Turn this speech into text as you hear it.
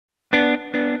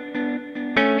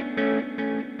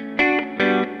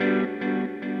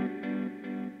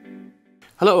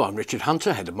Hello, I'm Richard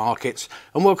Hunter, Head of Markets,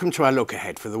 and welcome to our look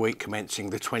ahead for the week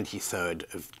commencing the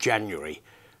 23rd of January.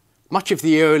 Much of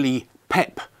the early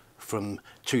pep from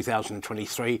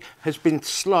 2023 has been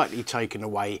slightly taken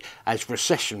away as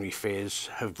recessionary fears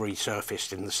have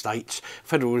resurfaced in the States.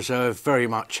 Federal Reserve very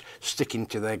much sticking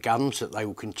to their guns that they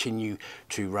will continue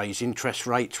to raise interest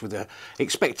rates with an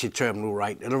expected terminal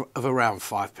rate of around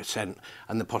 5%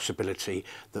 and the possibility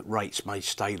that rates may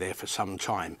stay there for some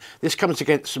time. This comes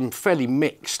against some fairly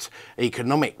mixed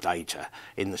economic data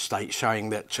in the States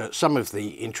showing that some of the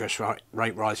interest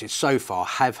rate rises so far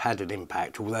have had an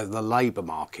impact, although the labour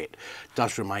market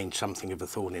does remain something of a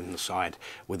thorn in the side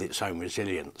with its own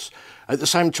resilience. At the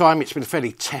same time, it's been a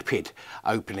fairly tepid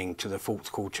opening to the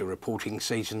fourth quarter reporting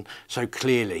season, so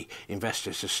clearly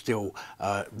investors are still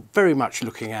very much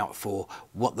looking out for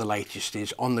what the latest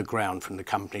is on the ground from the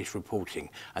companies reporting,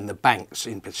 and the banks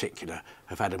in particular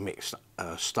have had a mixed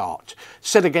start.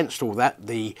 Set against all that,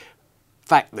 the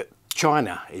fact that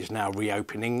China is now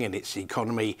reopening and its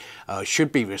economy should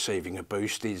be receiving a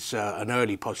boost is an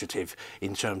early positive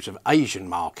in terms of Asian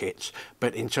markets,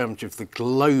 but in terms of the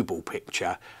global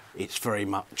picture, it's very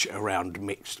much around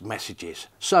mixed messages.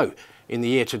 So, in the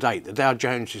year to date, the Dow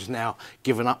Jones has now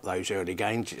given up those early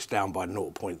gains. It's down by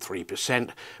 0.3%,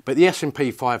 but the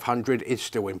S&P 500 is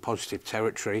still in positive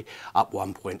territory, up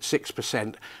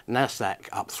 1.6%, Nasdaq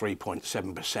up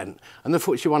 3.7%, and the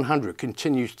FTSE 100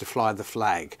 continues to fly the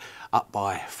flag, up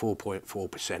by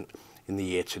 4.4%. in the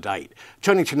year to date.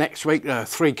 Turning to next week,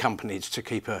 three companies to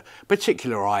keep a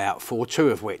particular eye out for, two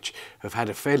of which have had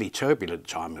a fairly turbulent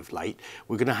time of late.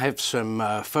 We're going to have some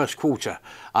first quarter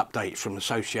updates from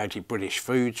Associated British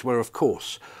Foods, where of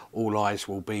course all eyes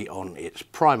will be on its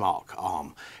Primark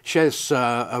arm. Shares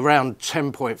around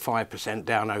 10.5%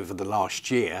 down over the last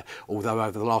year, although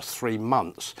over the last 3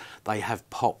 months they have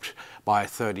popped by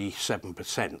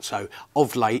 37%. So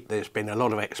of late there's been a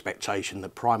lot of expectation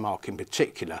that Primark in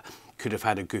particular could have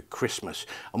had a good Christmas.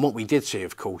 And what we did see,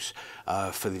 of course,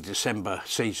 for the December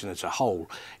season as a whole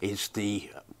is the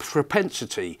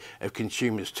propensity of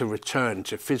consumers to return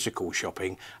to physical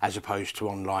shopping as opposed to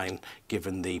online,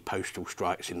 given the postal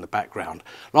strikes in the background.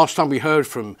 Last time we heard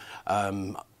from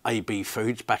AB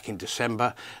Foods back in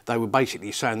December, they were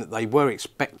basically saying that they were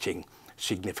expecting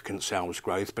significant sales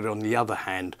growth, but on the other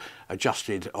hand,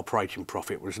 adjusted operating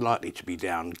profit was likely to be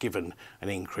down given an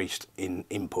increase in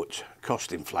input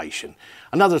cost inflation.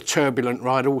 Another turbulent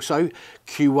ride also,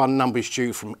 Q1 numbers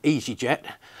due from easyJet.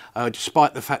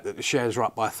 Despite the fact that the shares are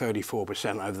up by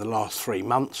 34% over the last 3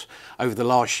 months, over the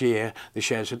last year the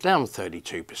shares are down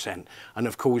 32%. And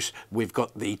of course we've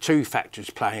got the two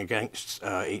factors playing against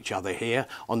each other here.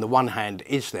 On the one hand,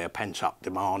 is there pent-up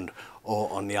demand,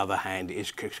 or on the other hand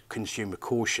is consumer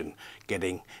caution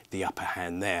getting the upper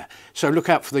hand there? So look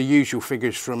out for the usual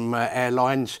figures from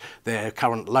airlines, their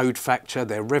current load factor,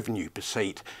 their revenue per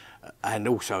seat, and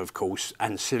also of course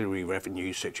ancillary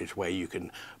revenues such as where you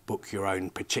can book your own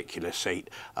particular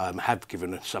seat have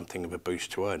given us something of a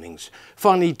boost to earnings.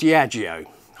 Finally, Diageo.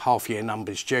 Half-year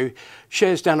numbers due.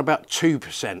 Shares down about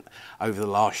 2% over the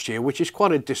last year, which is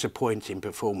quite a disappointing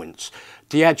performance.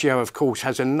 Diageo, of course,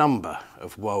 has a number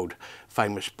of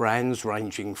world-famous brands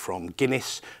ranging from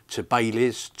Guinness to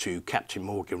Baileys to Captain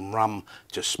Morgan rum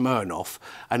to Smirnoff,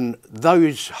 and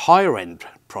those higher-end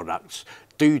products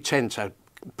do tend to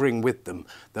bring with them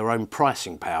their own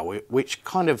pricing power, which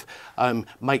kind of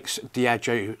makes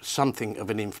Diageo something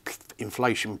of an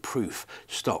inflation-proof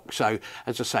stock. So,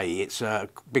 as I say, it's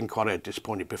been quite a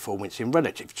disappointing performance in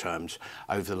relative terms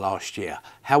over the last year.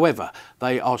 However,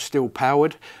 they are still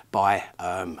powered by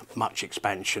much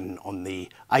expansion on the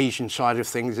Asian side of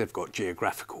things. They've got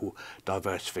geographical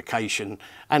diversification,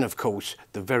 and of course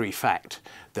the very fact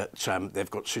that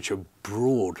they've got such a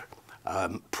broad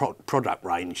product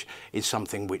range is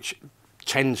something which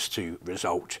tends to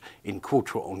result in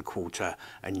quarter-on-quarter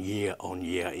and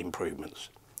year-on-year improvements.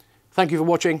 Thank you for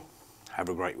watching. Have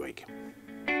a great week.